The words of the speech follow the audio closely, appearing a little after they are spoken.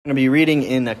We're going to be reading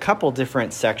in a couple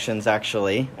different sections,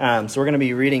 actually. So we're going to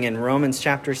be reading in Romans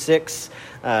chapter 6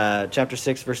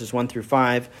 verses 1 through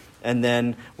 5, and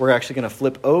then we're actually going to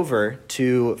flip over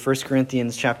to 1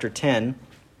 Corinthians chapter 10,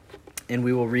 and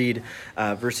we will read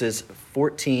verses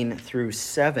 14 through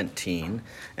 17.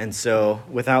 And so,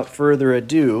 without further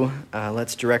ado,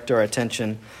 let's direct our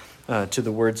attention to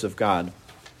the words of God.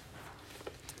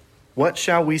 What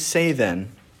shall we say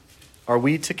then? Are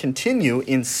we to continue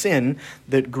in sin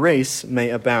that grace may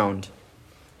abound?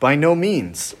 By no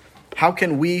means. How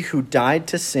can we who died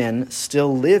to sin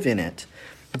still live in it?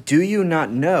 Do you not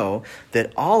know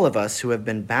that all of us who have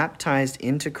been baptized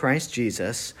into Christ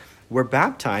Jesus were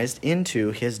baptized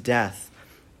into his death?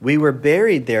 We were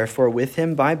buried therefore with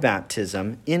him by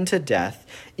baptism into death,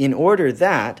 in order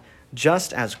that,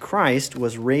 just as Christ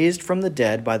was raised from the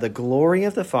dead by the glory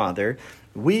of the Father,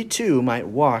 we too might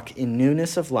walk in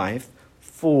newness of life.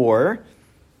 For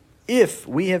if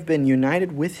we have been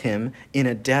united with him in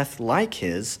a death like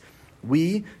his,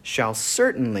 we shall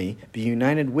certainly be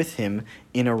united with him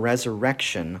in a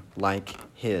resurrection like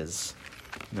his.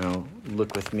 Now,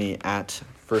 look with me at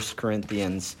 1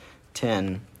 Corinthians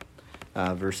 10,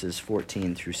 verses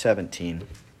 14 through 17.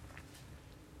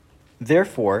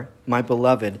 Therefore, my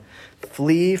beloved,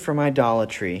 flee from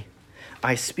idolatry.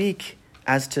 I speak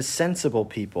as to sensible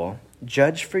people.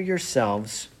 Judge for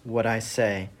yourselves what I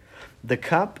say. The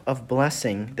cup of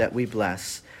blessing that we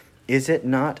bless, is it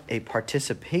not a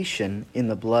participation in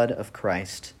the blood of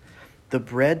Christ? The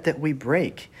bread that we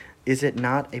break, is it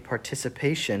not a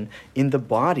participation in the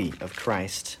body of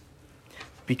Christ?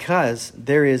 Because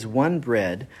there is one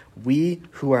bread, we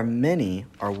who are many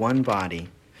are one body,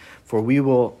 for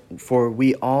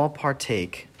we all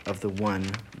partake of the one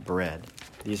bread.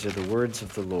 These are the words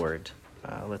of the Lord.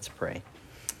 Let's pray.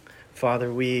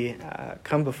 Father, we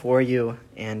come before you,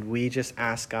 and we just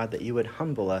ask, God, that you would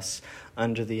humble us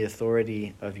under the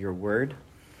authority of your word.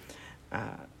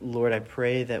 Lord, I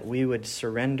pray that we would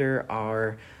surrender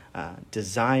our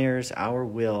desires, our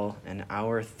will, and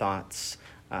our thoughts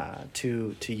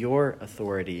to your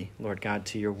authority, Lord God,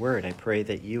 to your word. I pray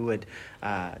that you would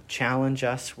challenge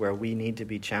us where we need to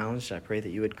be challenged. I pray that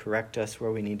you would correct us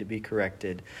where we need to be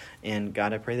corrected. And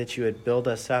God, I pray that you would build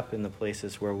us up in the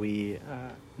places where we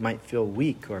might feel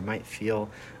weak or might feel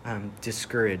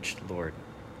discouraged, Lord.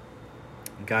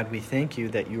 God, we thank you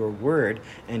that your word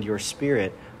and your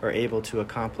spirit are able to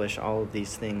accomplish all of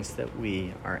these things that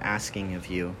we are asking of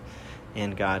you.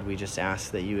 And God, we just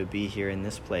ask that you would be here in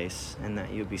this place and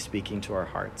that you would be speaking to our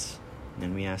hearts.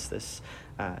 And we ask this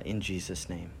in Jesus'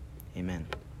 name. Amen.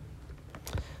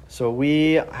 So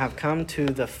we have come to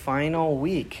the final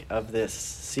week of this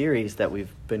series that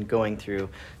we've been going through,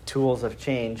 Tools of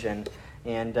Change. And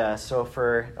so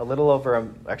for a little over,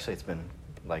 actually it's been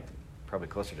like probably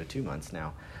closer to 2 months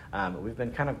now, we've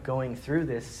been kind of going through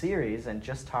this series and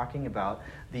just talking about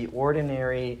the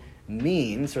ordinary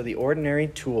means or the ordinary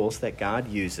tools that God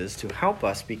uses to help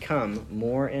us become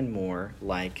more and more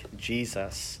like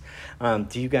Jesus.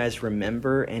 Do you guys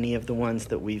remember any of the ones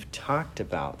that we've talked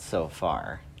about so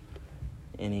far?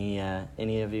 Any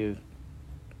of you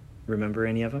remember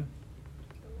any of them?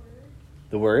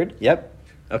 The Word? Yep.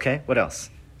 Okay, what else?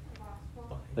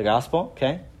 The Gospel?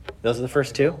 Okay. Those are the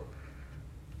first two?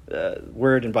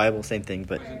 Word and Bible, same thing,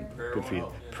 but good for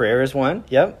you. Prayer is one.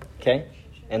 Yep. Okay.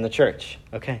 And the church.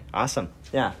 Okay. Awesome.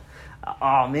 Yeah.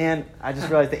 Oh, man. I just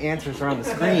realized the answers are on the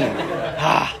screen.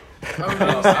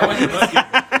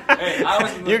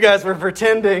 You guys were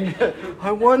pretending.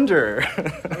 I wonder.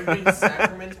 Are we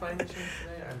sacraments by any chance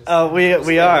today?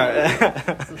 We are.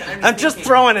 I'm just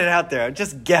throwing it out there. I'm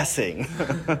just guessing.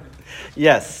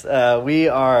 Yes, we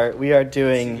are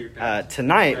doing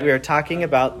tonight. We are talking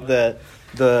about the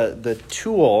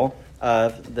tool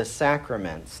of the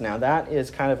sacraments. Now that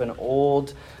is kind of an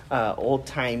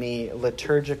old-timey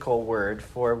liturgical word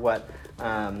for what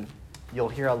you'll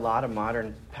hear a lot of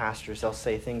modern pastors. They'll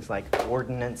say things like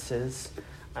ordinances.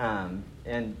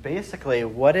 And basically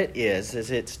what it is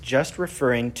it's just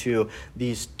referring to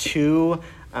these two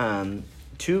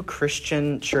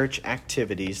Christian church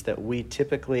activities that we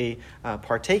typically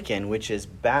partake in, which is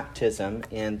baptism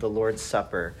and the Lord's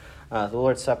Supper. The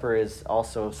Lord's Supper is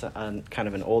also kind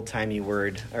of an old-timey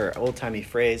word or old-timey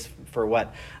phrase for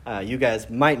what you guys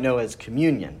might know as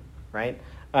communion, right?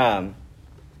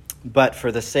 But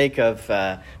for the sake of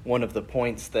one of the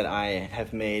points that I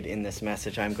have made in this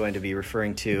message, I'm going to be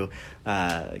referring to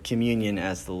communion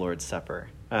as the Lord's Supper.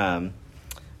 And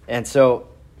so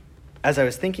as I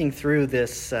was thinking through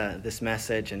this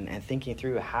message and thinking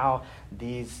through how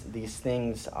these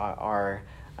things are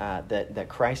that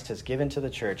Christ has given to the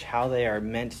church, how they are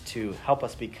meant to help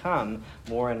us become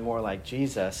more and more like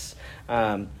Jesus,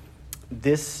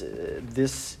 this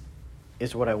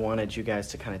is what I wanted you guys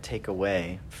to kind of take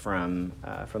away from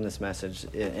this message.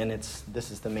 And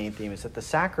this is the main theme, is that the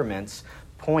sacraments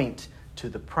point to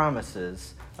the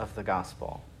promises of the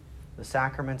gospel. The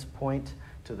sacraments point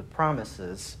to the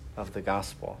promises of the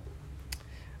gospel.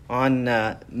 On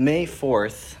May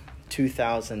 4th,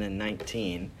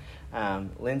 2019,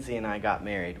 Lindsay and I got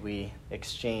married. We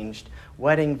exchanged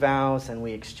wedding vows and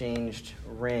we exchanged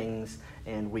rings,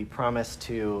 and we promised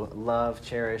to love,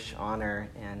 cherish, honor,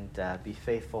 and be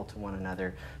faithful to one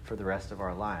another for the rest of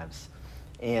our lives.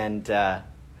 And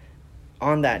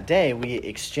on that day, we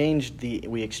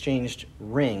exchanged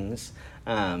rings,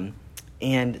 and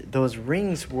those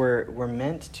rings were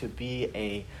meant to be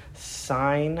a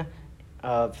sign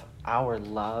of our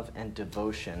love and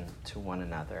devotion to one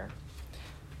another.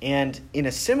 And in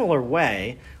a similar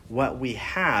way, what we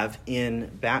have in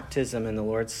baptism and the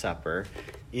Lord's Supper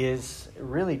is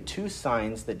really two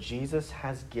signs that Jesus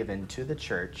has given to the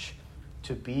church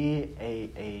to be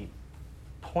a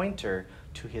pointer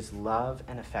to his love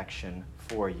and affection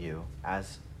for you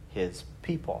as his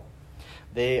people.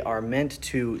 They are meant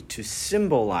to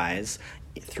symbolize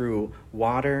through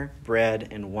water, bread,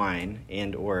 and wine,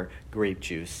 and or grape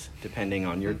juice, depending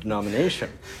on your denomination.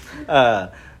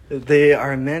 They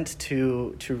are meant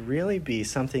to really be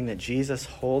something that Jesus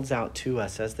holds out to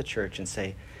us as the church and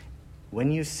say,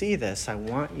 when you see this, I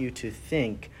want you to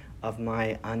think of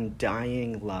my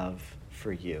undying love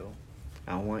for you.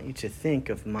 I want you to think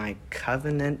of my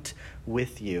covenant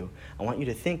with you. I want you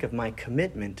to think of my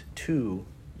commitment to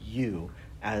you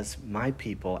as my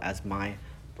people, as my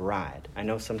bride. I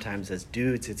know sometimes as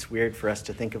dudes it's weird for us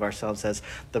to think of ourselves as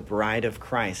the bride of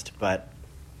Christ, but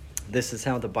this is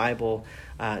how the Bible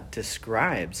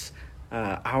describes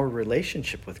our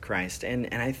relationship with Christ.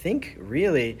 And I think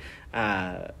really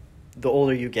the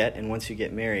older you get, and once you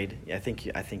get married, I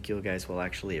think you guys will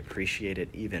actually appreciate it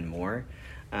even more.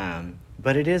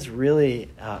 But it is really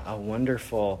a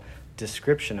wonderful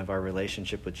description of our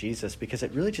relationship with Jesus, because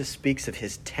it really just speaks of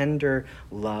his tender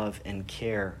love and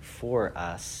care for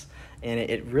us. And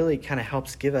it really kind of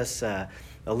helps give us a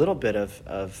little bit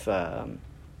of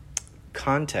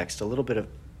context, a little bit of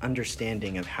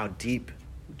understanding of how deep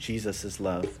Jesus'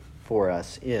 love for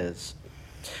us is.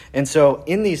 And so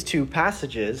in these two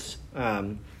passages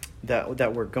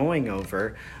that we're going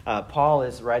over, Paul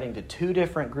is writing to two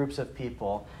different groups of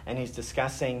people, and he's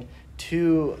discussing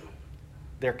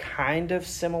they're kind of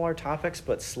similar topics,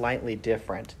 but slightly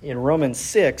different. In Romans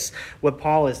 6, what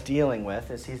Paul is dealing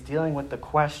with is he's dealing with the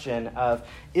question of,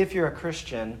 if you're a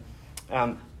Christian,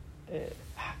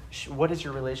 what is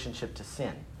your relationship to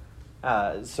sin?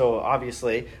 So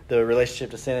obviously, the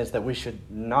relationship to sin is that we should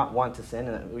not want to sin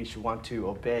and that we should want to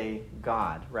obey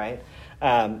God, right?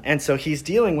 And so he's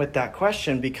dealing with that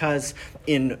question because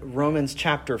in Romans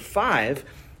chapter 5,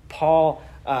 Paul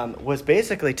was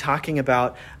basically talking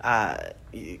about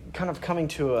kind of coming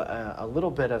to a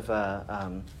little bit of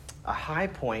a high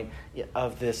point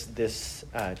of this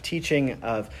teaching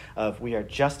of we are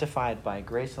justified by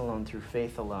grace alone through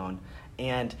faith alone.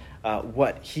 And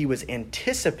what he was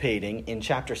anticipating in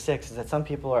chapter 6 is that some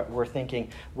people were thinking,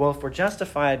 well, if we're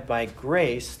justified by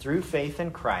grace through faith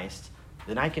in Christ,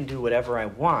 then I can do whatever I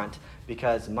want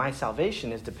because my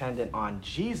salvation is dependent on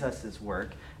Jesus'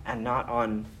 work and not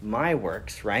on my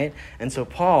works, right? And so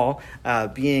Paul,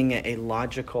 being a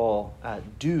logical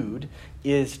dude,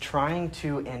 is trying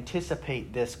to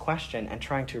anticipate this question and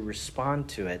trying to respond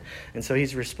to it. And so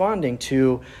he's responding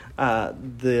to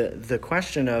the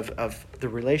question of the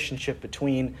relationship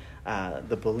between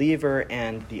the believer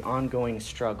and the ongoing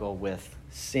struggle with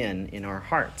sin in our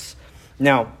hearts.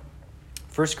 Now,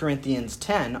 1 Corinthians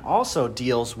 10 also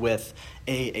deals with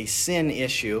a sin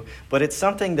issue, but it's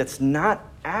something that's not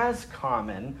as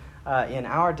common in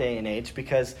our day and age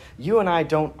because you and I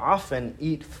don't often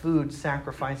eat food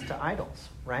sacrificed to idols,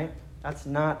 right? That's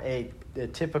not a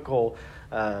typical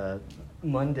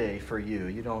Monday for you.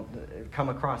 You don't come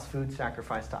across food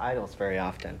sacrificed to idols very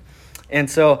often. And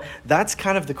so that's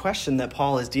kind of the question that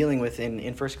Paul is dealing with in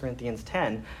 1 Corinthians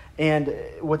 10. And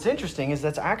what's interesting is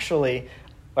that's actually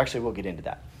we'll get into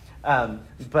that.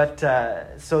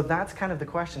 So that's kind of the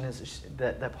question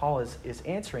that Paul is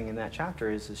answering in that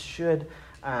chapter is should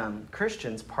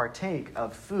Christians partake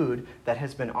of food that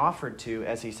has been offered to,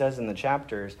 as he says in the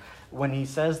chapters, when he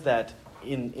says that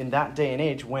in that day and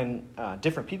age when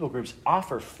different people groups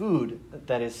offer food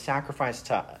that is sacrificed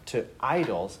to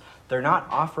idols, they're not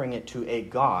offering it to a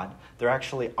god. They're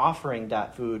actually offering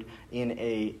that food in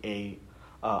a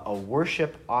a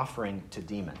worship offering to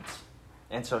demons.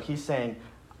 And so he's saying,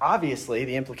 obviously,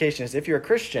 the implication is if you're a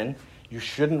Christian, you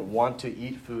shouldn't want to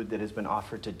eat food that has been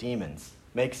offered to demons.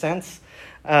 Make sense?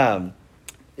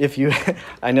 If you,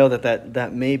 I know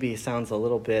that maybe sounds a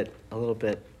little bit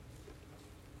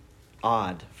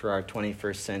odd for our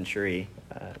 21st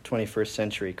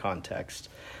century context.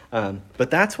 But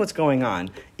that's what's going on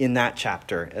in that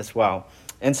chapter as well.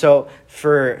 And so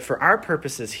for our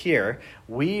purposes here,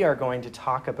 we are going to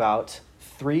talk about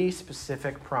 3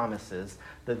 specific promises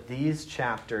that these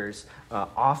chapters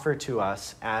offer to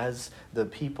us as the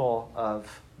people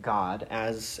of God,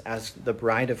 as the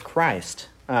bride of Christ.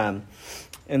 And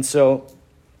so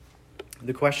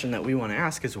the question that we want to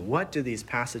ask is, what do these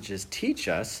passages teach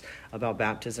us about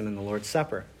baptism and the Lord's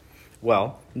Supper?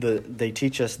 Well, they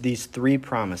teach us these 3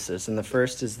 promises, and the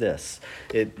first is this.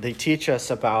 They teach us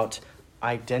about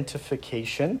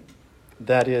identification.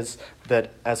 That is,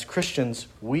 that as Christians,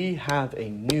 we have a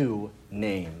new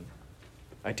name.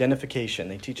 Identification.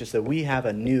 They teach us that we have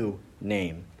a new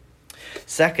name.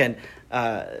 Second,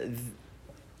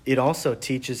 it also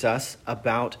teaches us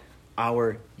about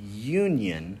our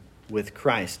union with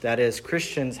Christ. That is,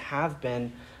 Christians have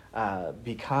been,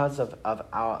 because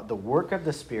of the work of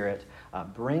the Spirit,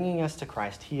 bringing us to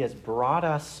Christ, He has brought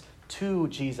us to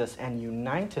Jesus and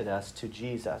united us to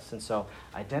Jesus. And so,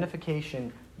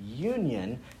 identification,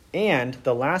 union, and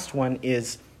the last one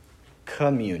is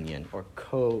communion or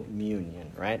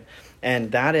communion, right?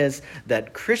 And that is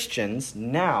that Christians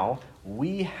now,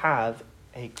 we have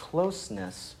a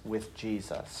closeness with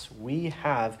Jesus. We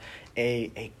have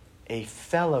a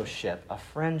fellowship, a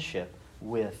friendship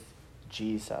with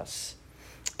Jesus.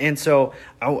 And so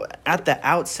at the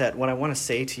outset, what I want to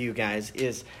say to you guys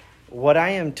is what I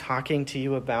am talking to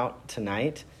you about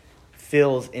tonight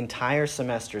fills entire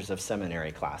semesters of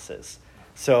seminary classes.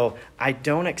 So I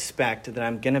don't expect that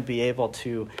I'm going to be able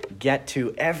to get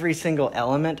to every single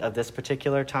element of this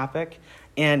particular topic.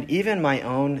 And even my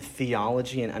own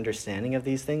theology and understanding of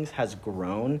these things has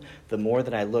grown the more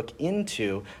that I look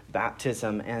into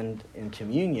baptism and in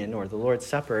communion or the Lord's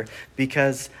Supper,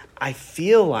 because I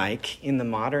feel like in the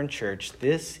modern church,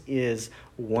 this is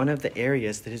one of the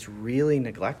areas that is really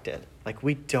neglected. Like,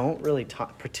 we don't really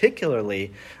talk,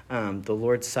 particularly the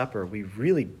Lord's Supper, we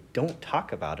really don't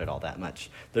talk about it all that much.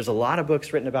 There's a lot of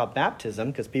books written about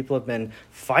baptism because people have been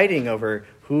fighting over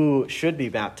who should be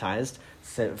baptized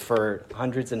for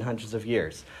hundreds and hundreds of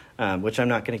years, which I'm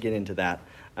not going to get into that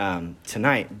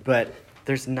tonight. But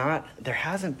there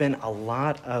hasn't been a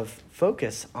lot of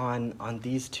focus on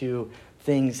these 2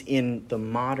 things in the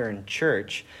modern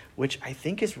church, which I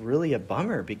think is really a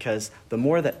bummer, because the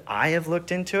more that I have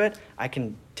looked into it, I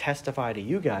can testify to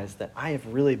you guys that I have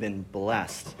really been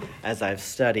blessed as I've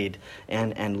studied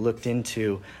and looked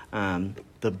into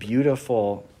the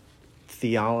beautiful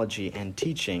theology and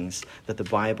teachings that the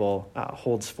Bible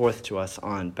holds forth to us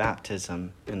on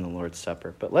baptism and the Lord's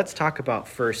Supper. But let's talk about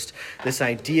first this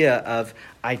idea of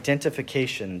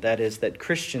identification, that is, that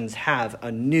Christians have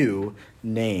a new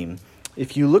name.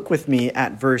 If you look with me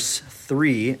at verse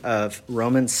 3 of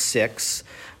Romans 6,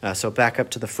 so back up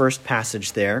to the first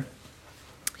passage there,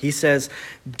 he says,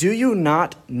 "Do you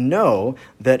not know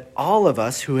that all of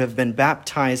us who have been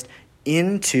baptized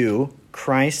into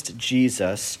Christ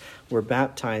Jesus were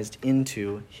baptized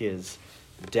into his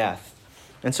death?"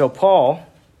 And so Paul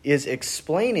is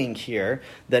explaining here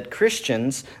that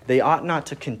Christians, they ought not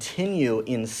to continue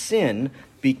in sin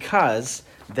because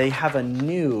they have a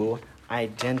new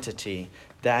identity.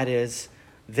 That is,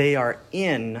 they are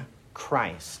in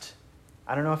Christ.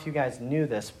 I don't know if you guys knew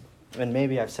this, and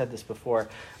maybe I've said this before,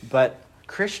 but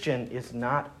Christian is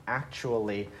not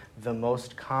actually the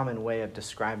most common way of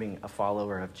describing a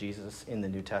follower of Jesus in the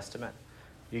New Testament.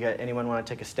 Anyone want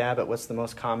to take a stab at what's the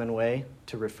most common way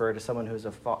to refer to someone who's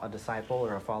a disciple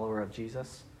or a follower of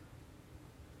Jesus?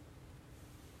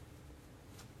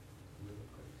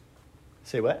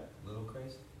 Say what? Little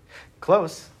Christ?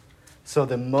 Close. So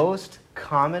the most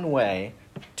common way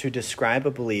to describe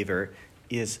a believer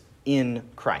is in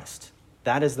Christ.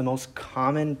 That is the most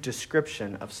common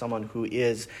description of someone who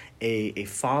is a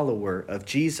follower of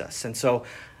Jesus. And so,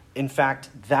 in fact,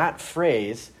 that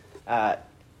phrase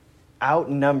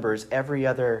outnumbers every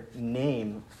other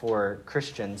name for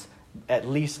Christians at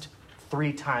least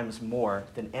 3 times more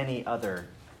than any other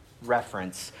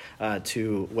reference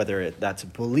to whether that's a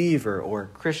believer or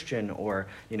Christian or,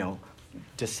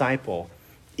 disciple.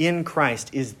 In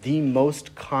Christ is the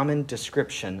most common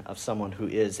description of someone who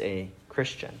is a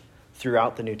Christian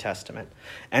throughout the New Testament.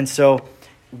 And so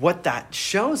what that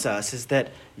shows us is that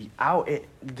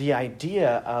the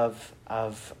idea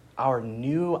of our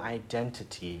new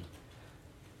identity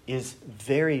is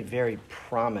very, very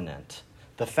prominent.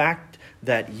 The fact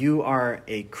that you are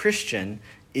a Christian,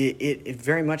 it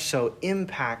very much so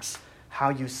impacts how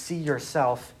you see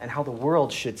yourself and how the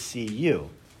world should see you,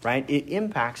 right? It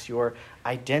impacts your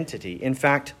identity. In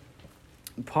fact,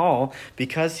 Paul,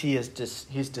 because he's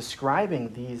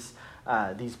describing these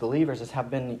believers as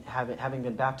having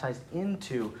been baptized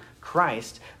into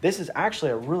Christ, this is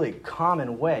actually a really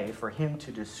common way for him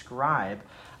to describe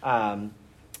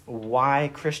why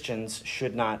Christians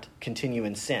should not continue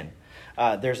in sin.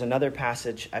 There's another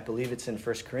passage, I believe it's in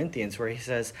 1 Corinthians, where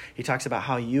he talks about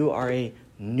how you are a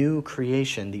new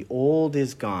creation. The old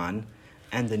is gone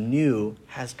and the new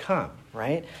has come,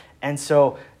 right? And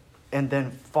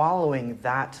then following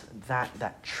that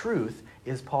truth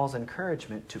is Paul's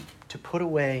encouragement to put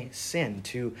away sin,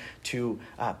 to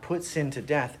put sin to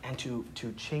death, and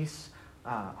to chase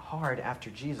hard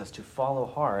after Jesus, to follow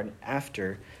hard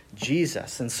after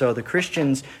Jesus. And so the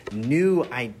Christian's new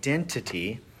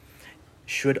identity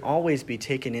should always be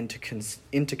taken into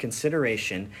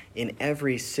consideration in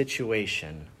every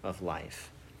situation of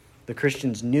life. The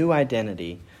Christian's new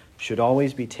identity should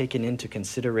always be taken into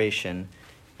consideration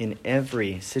in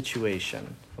every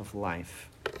situation of life.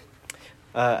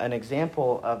 An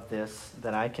example of this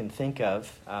that I can think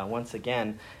of, once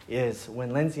again, is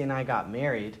when Lindsay and I got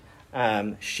married,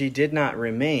 she did not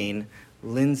remain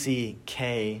Lindsay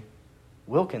K.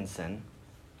 Wilkinson,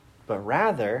 but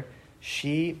rather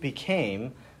she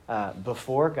became,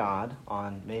 before God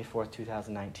on May 4th,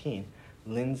 2019,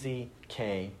 Lindsay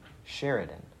K.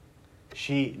 Sheridan.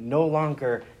 She no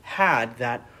longer had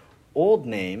that old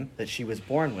name that she was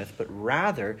born with, but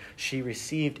rather she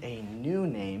received a new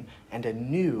name and a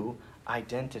new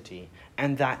identity.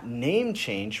 And that name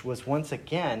change was once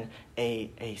again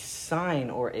a sign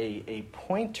or a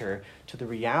pointer to the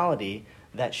reality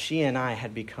that she and I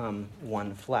had become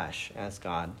one flesh, as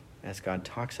God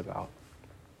talks about.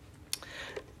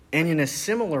 And in a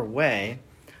similar way,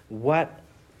 what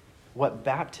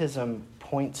baptism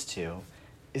points to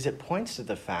is it points to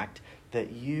the fact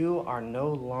that you are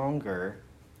no longer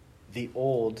the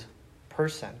old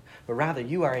person, but rather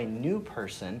you are a new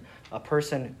person, a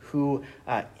person who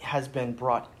has been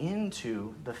brought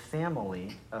into the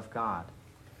family of God.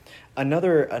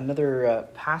 Another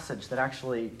passage that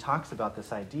actually talks about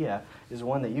this idea is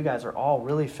one that you guys are all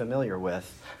really familiar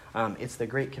with. It's the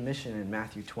Great Commission in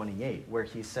Matthew 28, where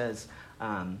he says,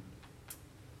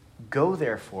 "Go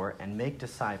therefore and make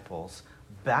disciples,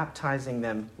 baptizing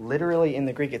them," literally in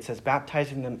the Greek it says,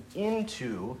 baptizing them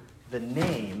into the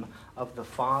name of the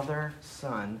Father,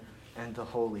 Son, and the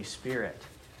Holy Spirit.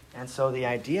 And so the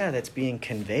idea that's being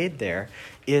conveyed there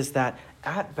is that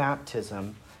at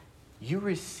baptism, you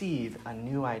receive a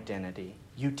new identity.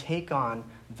 You take on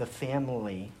the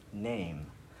family name.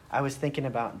 I was thinking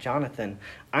about Jonathan.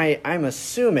 I'm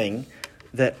assuming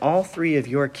that all three of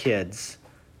your kids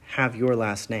have your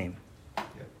last name.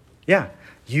 Yeah.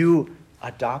 You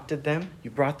adopted them,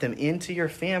 you brought them into your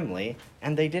family,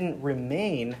 and they didn't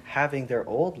remain having their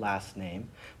old last name,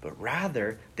 but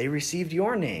rather they received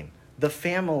your name, the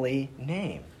family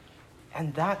name.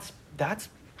 And that's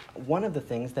one of the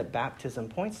things that baptism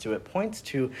points to. It points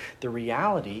to the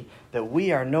reality that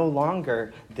we are no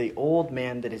longer the old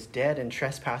man that is dead in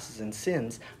trespasses and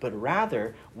sins, but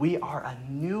rather we are a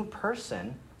new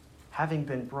person having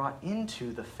been brought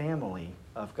into the family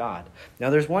of God. Now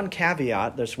there's one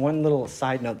caveat, there's one little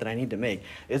side note that I need to make,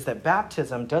 is that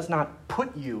baptism does not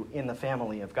put you in the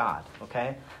family of God,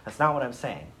 okay? That's not what I'm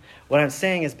saying. What I'm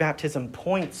saying is baptism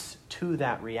points to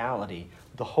that reality.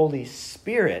 The Holy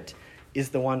Spirit is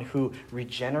the one who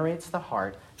regenerates the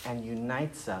heart and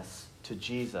unites us to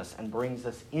Jesus and brings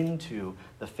us into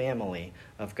the family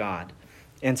of God.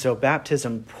 And so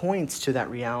baptism points to that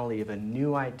reality of a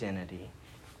new identity.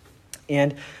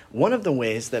 And one of the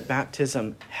ways that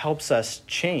baptism helps us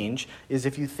change is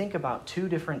if you think about two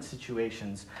different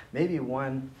situations, maybe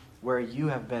one where you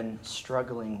have been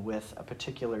struggling with a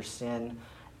particular sin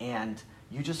and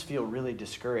you just feel really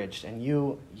discouraged, and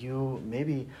you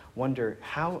maybe wonder,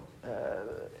 how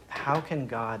can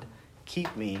God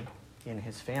keep me in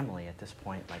his family at this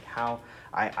point? Like how,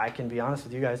 I can be honest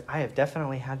with you guys, I have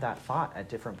definitely had that thought at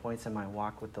different points in my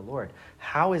walk with the Lord.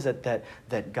 How is it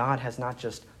that God has not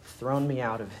just thrown me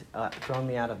out of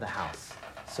the house,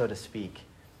 so to speak?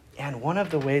 And one of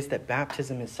the ways that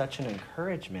baptism is such an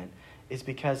encouragement is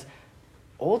because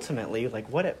ultimately, like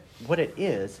what it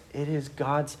is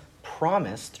God's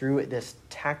promise through this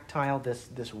tactile,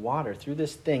 this water, through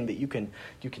this thing that you can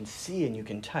see and you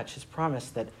can touch, his promise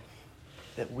that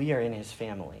we are in his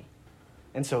family.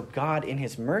 And so God, in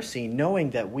his mercy,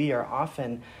 knowing that we are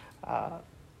often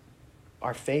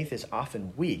our faith is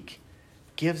often weak,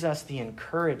 gives us the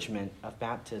encouragement of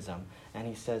baptism. And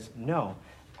he says, no,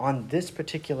 on this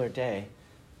particular day,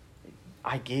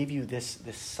 I gave you this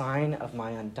sign of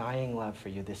my undying love for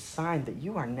you, this sign that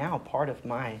you are now part of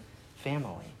my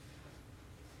family.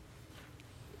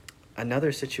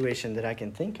 Another situation that I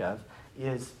can think of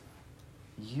is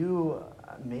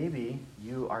maybe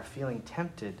you are feeling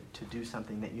tempted to do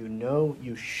something that you know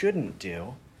you shouldn't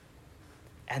do,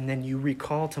 and then you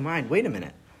recall to mind, wait a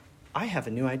minute, I have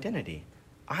a new identity.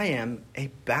 I am a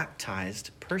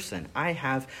baptized person. I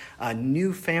have a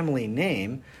new family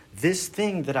name. This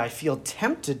thing that I feel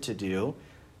tempted to do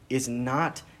is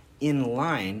not in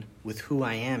line with who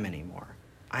I am anymore.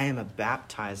 I am a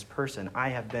baptized person. I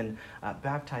have been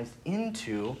baptized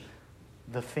into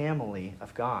the family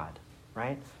of God,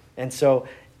 right? And so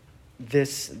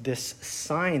this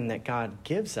sign that God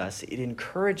gives us, it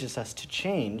encourages us to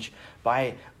change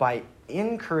by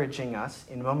encouraging us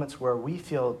in moments where we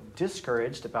feel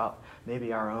discouraged about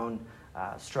maybe our own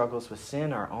struggles with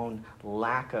sin, our own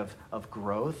lack of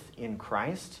growth in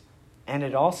Christ. And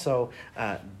it also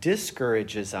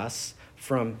discourages us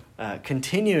from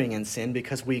continuing in sin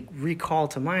because we recall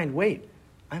to mind, wait,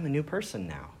 I'm a new person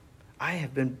now.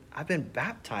 I've been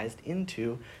baptized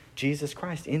into Jesus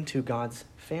Christ, into God's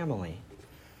family.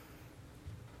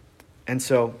 And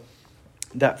so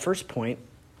that first point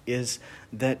is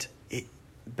that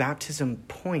baptism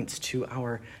points to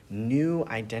our new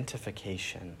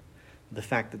identification, the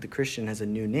fact that the Christian has a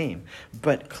new name.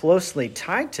 But closely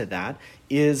tied to that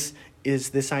is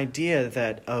this idea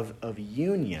that of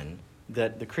union,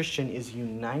 that the Christian is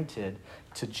united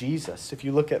to Jesus. If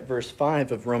you look at verse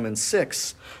 5 of Romans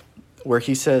 6, where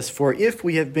he says, "For if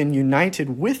we have been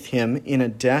united with him in a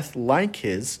death like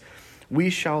his, we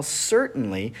shall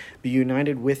certainly be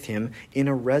united with him in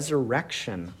a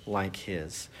resurrection like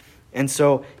his." And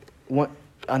so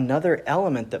another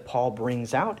element that Paul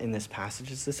brings out in this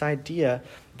passage is this idea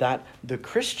that the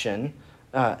Christian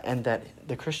and that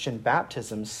the Christian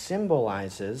baptism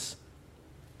symbolizes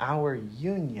our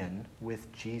union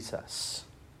with Jesus.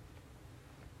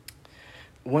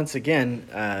 Once again,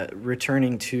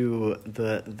 returning to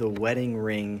the wedding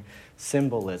ring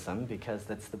symbolism, because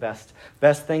that's the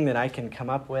best thing that I can come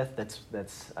up with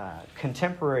that's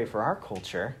contemporary for our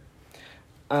culture.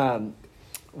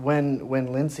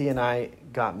 When Lindsay and I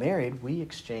got married, we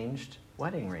exchanged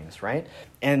wedding rings, right?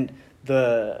 And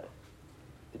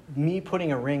me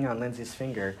putting a ring on Lindsay's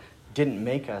finger didn't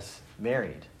make us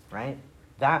married, right?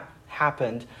 That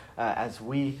happened as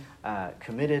we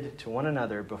committed to one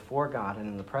another before God and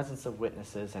in the presence of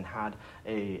witnesses, and had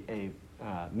a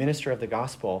minister of the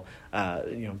gospel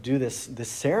do this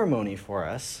ceremony for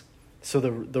us. So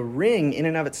the ring in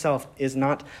and of itself is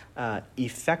not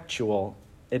effectual.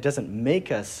 It doesn't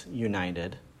make us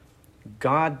united.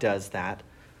 God does that,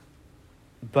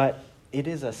 but it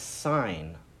is a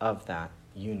sign of that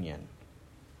union.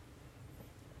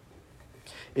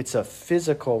 It's a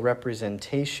physical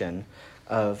representation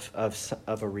of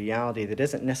a reality that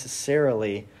isn't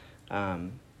necessarily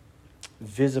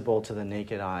visible to the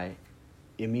naked eye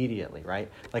immediately, right?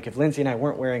 Like if Lindsay and I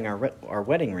weren't wearing our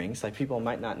wedding rings, like people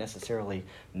might not necessarily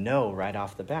know right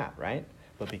off the bat, right?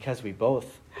 But because we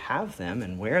both have them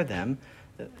and wear them,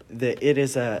 it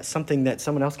is something that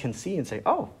someone else can see and say,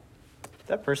 oh,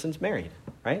 that person's married,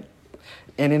 right?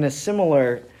 And in a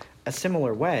similar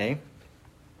way,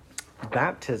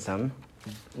 baptism,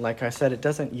 like I said, it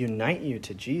doesn't unite you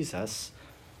to Jesus.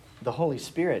 The Holy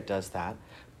Spirit does that,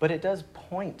 but it does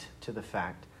point to the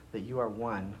fact that you are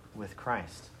one with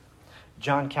Christ.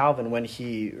 John Calvin, when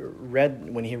he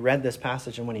read this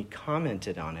passage and when he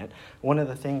commented on it, one of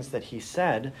the things that he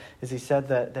said is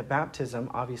that baptism,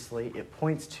 obviously, it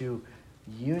points to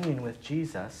union with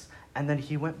Jesus. And then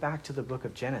he went back to the book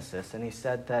of Genesis and he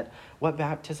said that what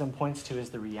baptism points to is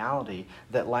the reality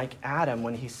that, like Adam,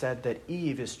 when he said that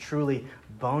Eve is truly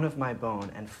bone of my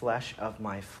bone and flesh of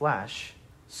my flesh,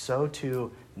 so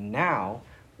too now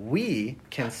we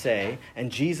can say,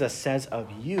 and Jesus says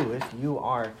of you, if you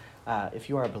are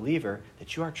a believer,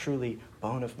 that you are truly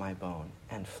bone of my bone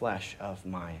and flesh of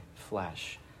my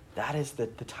flesh. That is the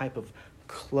type of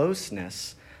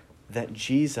closeness that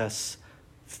Jesus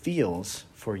feels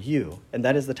for you. And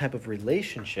that is the type of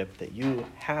relationship that you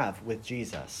have with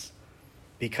Jesus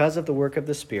because of the work of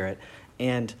the Spirit.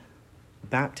 And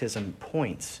baptism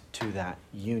points to that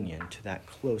union, to that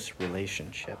close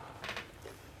relationship.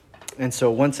 And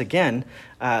so once again,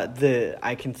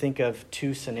 I can think of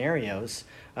two scenarios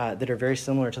that are very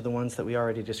similar to the ones that we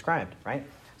already described, right?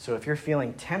 So if you're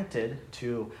feeling tempted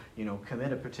to,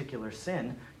 commit a particular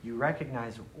sin, you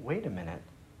recognize, wait a minute,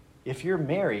 if you're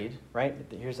married, right,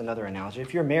 here's another analogy.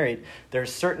 If you're married,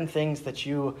 there's certain things that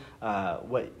you,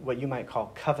 what you might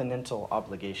call covenantal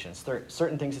obligations. There are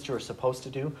certain things that you are supposed to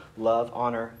do: love,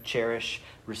 honor, cherish,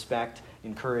 respect,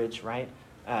 encourage, right?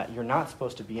 You're not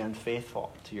supposed to be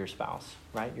unfaithful to your spouse,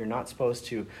 right? You're not supposed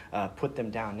to put them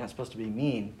down. You're not supposed to be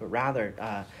mean, but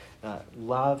rather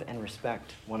love and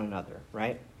respect one another,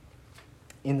 right?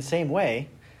 In the same way,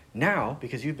 now,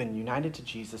 because you've been united to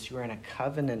Jesus, you are in a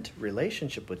covenant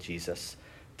relationship with Jesus.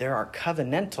 There are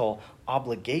covenantal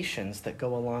obligations that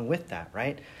go along with that,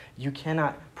 right? You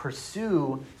cannot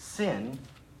pursue sin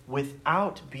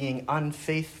without being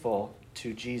unfaithful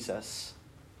to Jesus.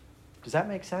 Does that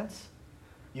make sense?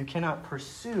 You cannot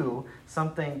pursue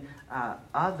something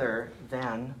other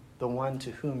than the one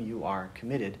to whom you are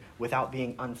committed without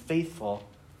being unfaithful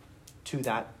to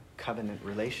that covenant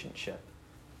relationship.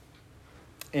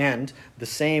 And the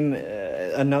same,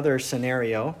 another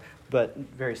scenario, but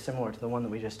very similar to the one that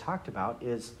we just talked about,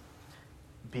 is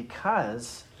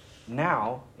because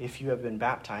now, if you have been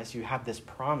baptized, you have this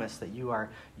promise that you are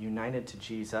united to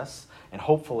Jesus. And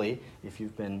hopefully, if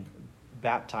you've been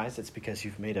baptized, it's because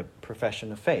you've made a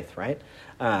profession of faith, right?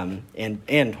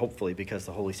 And hopefully because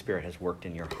the Holy Spirit has worked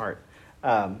in your heart.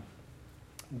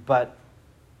 But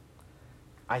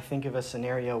I think of a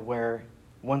scenario where,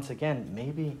 once again,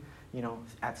 maybe,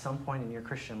 at some point in your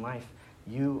Christian life,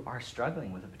 you are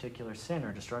struggling with a particular sin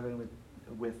or just struggling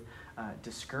with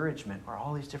discouragement or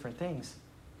all these different things.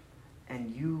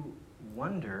 And you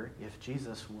wonder if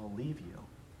Jesus will leave you.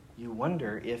 You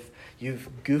wonder if you've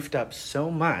goofed up so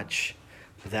much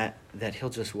that he'll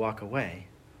just walk away.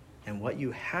 And what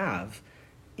you have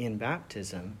in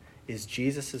baptism is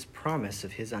Jesus' promise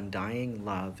of his undying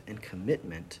love and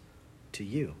commitment to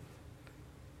you.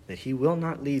 That he will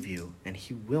not leave you and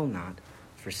he will not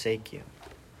forsake you.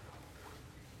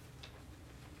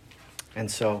 And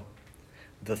so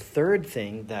the third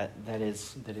thing that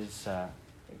is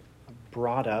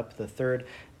brought up, the third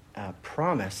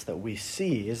promise that we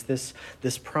see is this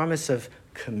promise of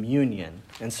communion.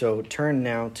 And so turn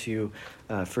now to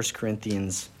 1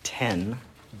 Corinthians 10,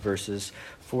 verses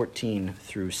 14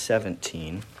 through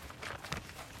 17.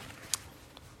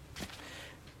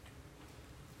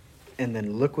 And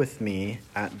then look with me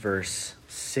at verse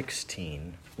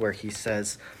 16, where he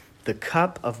says, "The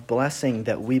cup of blessing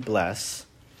that we bless,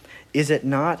 is it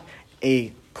not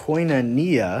a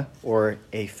koinonia, or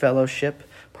a fellowship?"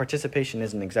 Participation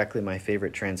isn't exactly my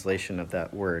favorite translation of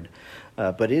that word.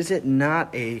 But is it not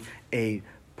a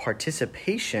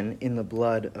participation in the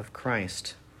blood of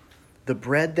Christ? The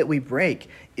bread that we break,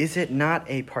 is it not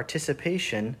a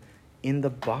participation in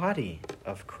the body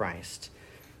of Christ?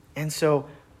 And so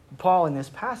Paul, in this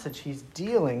passage, he's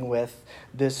dealing with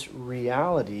this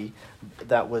reality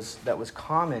that was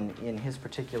common in his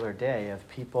particular day of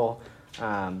people.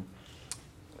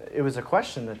 It was a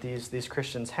question that these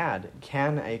Christians had.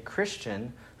 Can a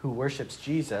Christian who worships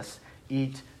Jesus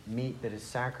eat meat that is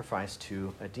sacrificed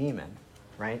to a demon,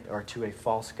 right, or to a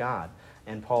false god?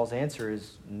 And Paul's answer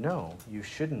is no, you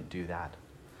shouldn't do that,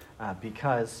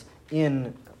 because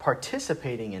in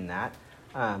participating in that,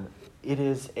 it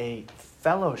is a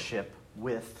fellowship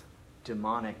with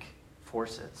demonic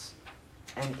forces.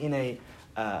 And in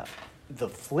on the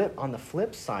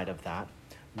flip side of that,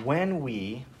 when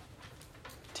we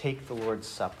take the Lord's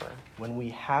Supper, when we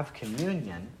have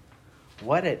communion,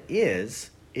 what it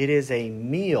is a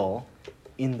meal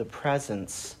in the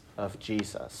presence of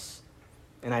Jesus.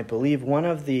 And I believe one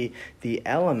of the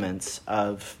elements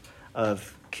of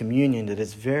communion that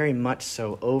is very much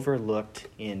so overlooked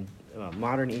in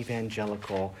modern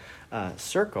evangelical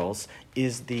circles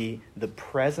is the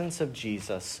presence of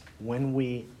Jesus when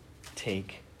we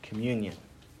take communion.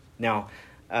 Now,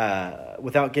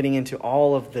 without getting into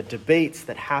all of the debates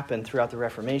that happened throughout the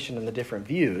Reformation and the different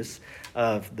views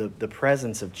of the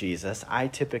presence of Jesus, I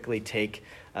typically take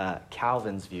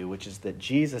Calvin's view, which is that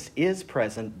Jesus is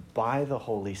present by the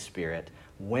Holy Spirit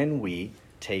when we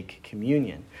take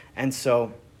communion. And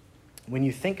so when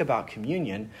you think about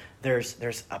communion,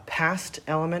 there's a past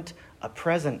element, a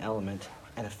present element,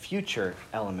 and a future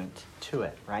element to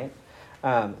it, right?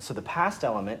 So the past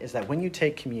element is that when you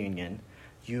take communion,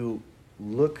 you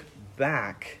look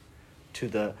back to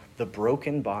the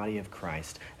broken body of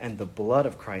Christ and the blood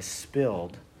of Christ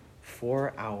spilled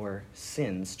for our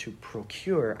sins to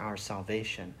procure our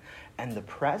salvation. And the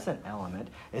present element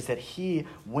is that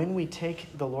when we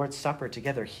take the Lord's Supper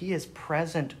together, he is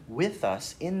present with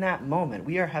us in that moment.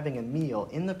 We are having a meal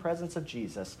in the presence of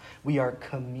Jesus. We are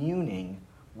communing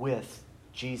with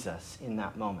Jesus in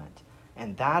that moment.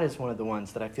 And that is one of the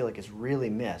ones that I feel like is really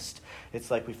missed. It's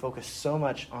like we focus so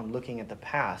much on looking at the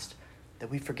past that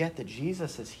we forget that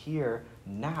Jesus is here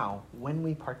now when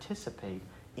we participate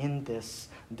in this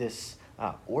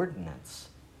ordinance.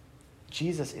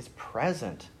 Jesus is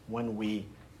present when we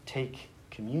take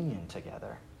communion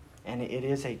together. And it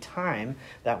is a time,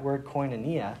 that word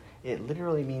koinonia, it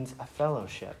literally means a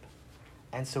fellowship.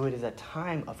 And so it is a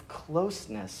time of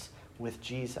closeness with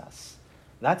Jesus.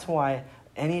 That's why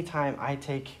anytime I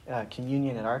take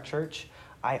communion at our church,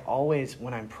 I always,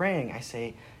 when I'm praying, I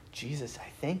say, Jesus, I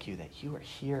thank you that you are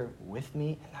here with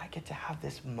me, and I get to have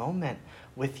this moment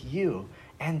with you,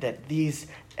 and that these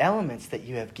elements that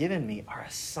you have given me are a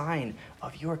sign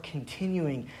of your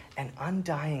continuing and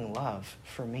undying love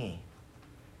for me.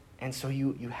 And so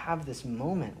you have this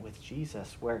moment with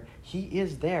Jesus where he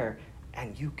is there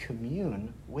and you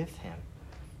commune with him.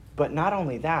 But not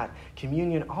only that,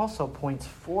 communion also points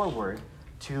forward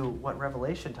to what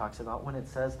Revelation talks about when it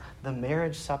says the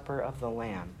marriage supper of the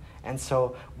Lamb. And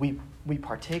so we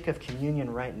partake of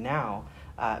communion right now,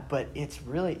 but it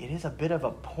is a bit of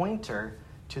a pointer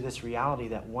to this reality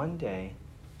that one day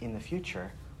in the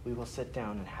future, we will sit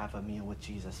down and have a meal with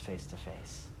Jesus face to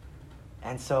face.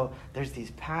 And so there's these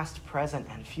past, present,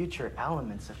 and future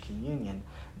elements of communion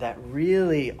that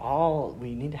really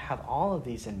we need to have all of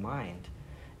these in mind.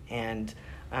 And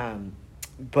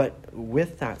but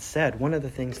with that said, one of the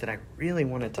things that I really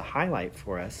wanted to highlight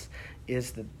for us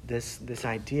is this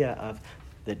idea of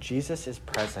that Jesus is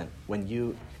present when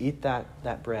you eat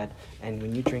that bread and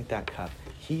when you drink that cup.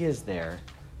 He is there,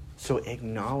 so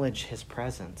acknowledge his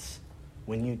presence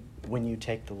when you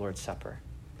take the Lord's Supper.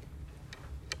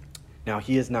 Now,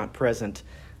 he is not present.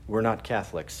 We're not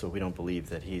Catholics, so we don't believe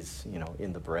that he's,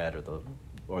 in the bread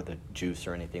or the juice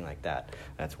or anything like that.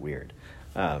 That's weird.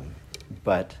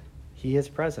 But he is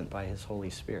present by his Holy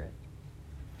Spirit.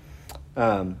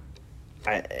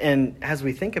 And as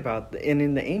we think about, and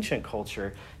in the ancient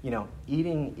culture,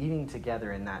 eating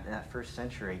together in that first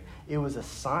century, it was a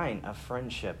sign of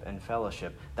friendship and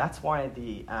fellowship. That's why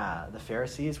the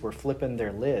Pharisees were flipping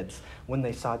their lids when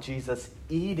they saw Jesus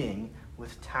eating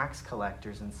with tax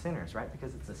collectors and sinners, right?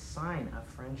 Because it's a sign of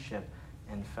friendship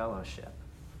and fellowship.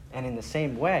 And in the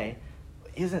same way,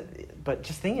 but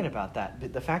just thinking about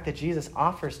that, the fact that Jesus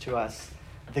offers to us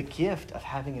the gift of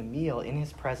having a meal in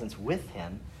his presence with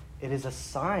him, it is a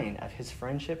sign of his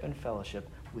friendship and fellowship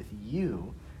with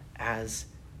you as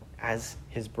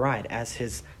his bride, as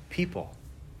his people.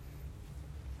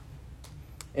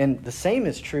 And the same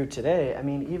is true today. I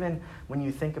mean, even when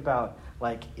you think about,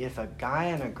 like, if a guy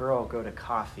and a girl go to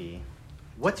coffee,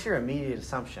 what's your immediate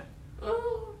assumption?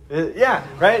 Yeah,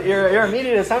 right? Your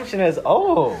immediate assumption is,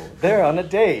 they're on a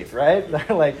date, right?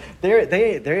 They're like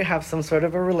they have some sort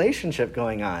of a relationship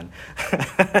going on.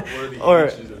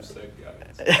 Or the ages of said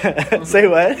guys. Say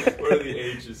what? What are the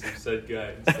ages of said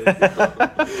guys?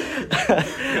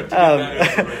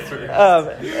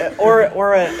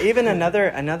 Even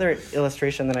another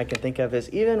illustration that I can think of is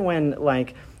even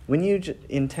when you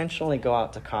intentionally go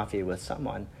out to coffee with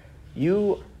someone,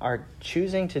 you are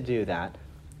choosing to do that.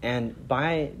 And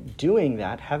by doing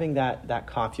that, having that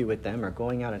coffee with them or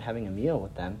going out and having a meal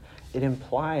with them, it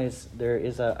implies there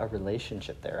is a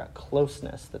relationship there, a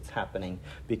closeness that's happening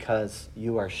because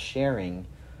you are sharing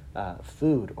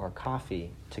food or coffee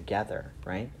together,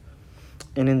 right?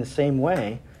 And in the same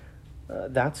way,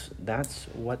 that's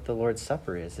what the Lord's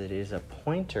Supper is. It is a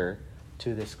pointer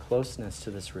to this closeness,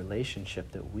 to this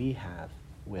relationship that we have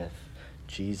with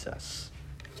Jesus.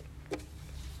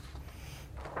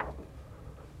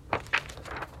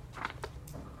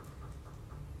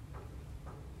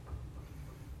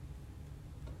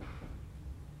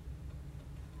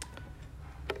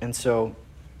 And so,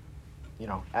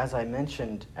 as I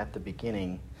mentioned at the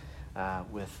beginning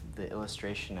with the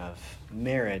illustration of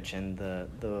marriage and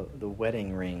the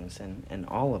wedding rings and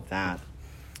all of that,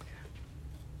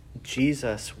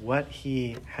 Jesus, what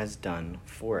he has done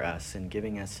for us in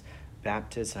giving us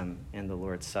baptism and the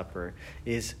Lord's Supper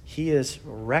is he is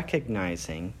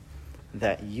recognizing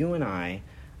that you and I,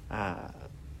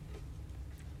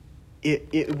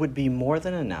 it would be more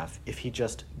than enough if he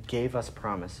just gave us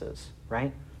promises,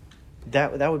 right?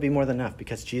 That would be more than enough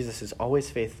because Jesus is always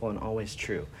faithful and always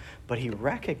true. But he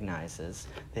recognizes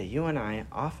that you and I,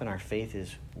 often our faith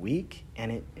is weak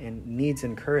and it needs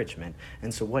encouragement.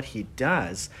 And so what he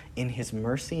does in his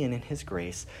mercy and in his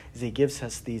grace is he gives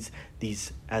us these,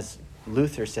 as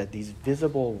Luther said, these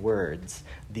visible words,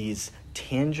 these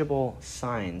tangible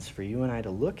signs for you and I to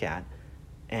look at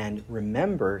and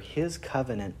remember his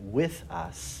covenant with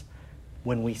us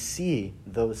when we see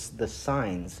the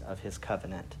signs of his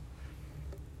covenant.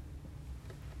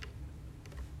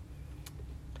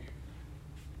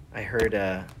 I heard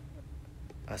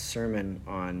a sermon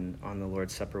on the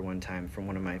Lord's Supper one time from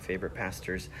one of my favorite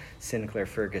pastors, Sinclair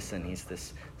Ferguson. He's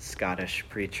this Scottish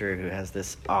preacher who has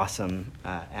this awesome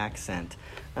accent.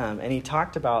 And he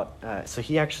talked about, so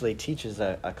he actually teaches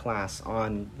a class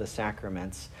on the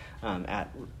sacraments at,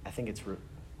 I think it's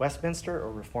Westminster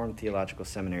or Reformed Theological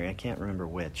Seminary. I can't remember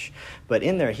which. But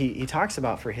in there, he talks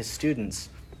about for his students,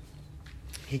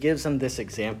 he gives them this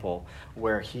example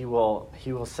where he will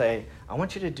say, I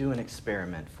want you to do an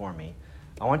experiment for me.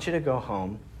 I want you to go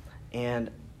home,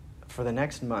 and for the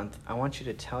next month, I want you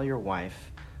to tell your wife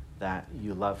that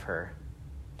you love her,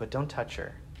 but don't touch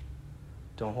her.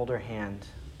 Don't hold her hand.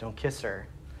 Don't kiss her.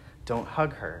 Don't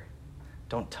hug her.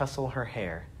 Don't tussle her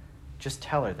hair. Just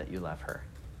tell her that you love her.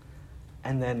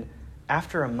 And then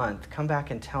after a month, come back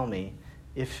and tell me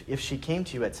if she came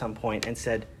to you at some point and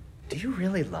said, do you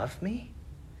really love me?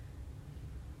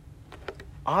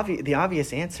 The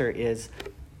obvious answer is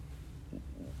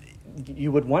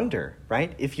you would wonder,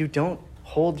 right? If you don't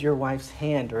hold your wife's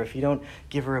hand or if you don't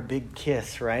give her a big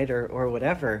kiss, right, or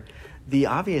whatever, the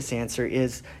obvious answer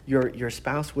is your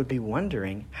spouse would be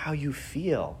wondering how you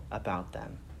feel about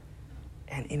them.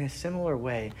 And in a similar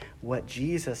way, what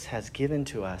Jesus has given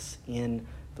to us in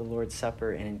the Lord's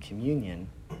Supper and in communion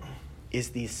is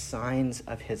these signs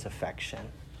of his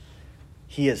affection.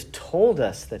 He has told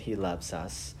us that he loves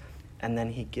us, and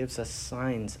then he gives us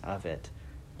signs of it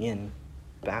in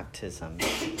baptism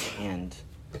and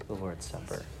the Lord's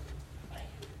Supper.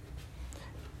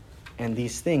 And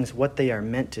these things, what they are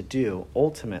meant to do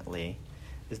ultimately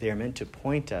is they are meant to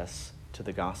point us to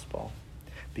the gospel,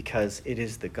 because it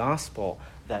is the gospel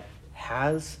that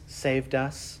has saved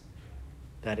us.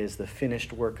 That is the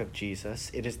finished work of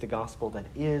Jesus. It is the gospel that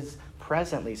is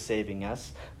presently saving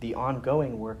us, the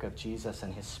ongoing work of Jesus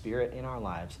and his Spirit in our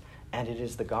lives. And it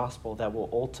is the gospel that will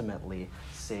ultimately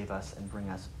save us and bring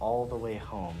us all the way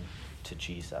home to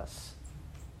Jesus.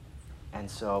 And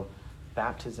so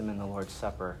baptism and the Lord's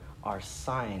Supper are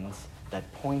signs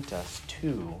that point us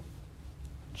to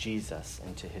Jesus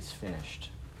and to his finished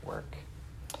work.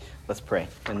 Let's pray,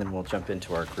 and then we'll jump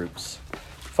into our groups.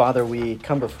 Father, we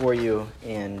come before you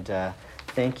and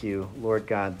thank you, Lord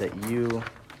God, that you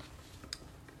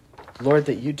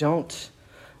don't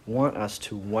want us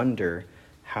to wonder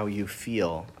how you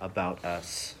feel about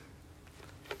us.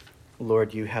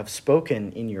 Lord, you have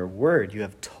spoken in your word. You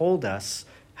have told us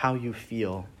how you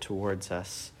feel towards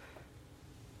us.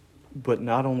 But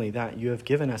not only that, you have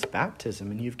given us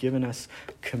baptism and you've given us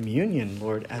communion,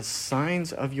 Lord, as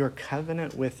signs of your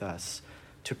covenant with us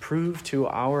to prove to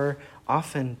our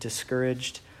often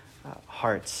discouraged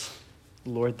hearts,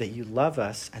 Lord, that you love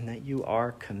us and that you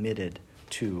are committed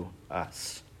to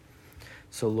us.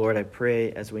 So, Lord, I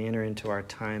pray as we enter into our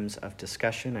times of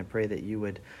discussion, I pray that you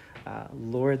would,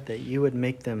 Lord, that you would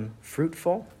make them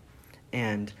fruitful,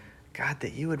 and God,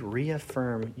 that you would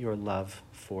reaffirm your love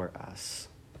for us.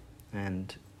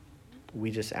 And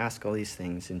we just ask all these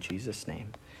things in Jesus'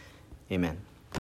 name. Amen.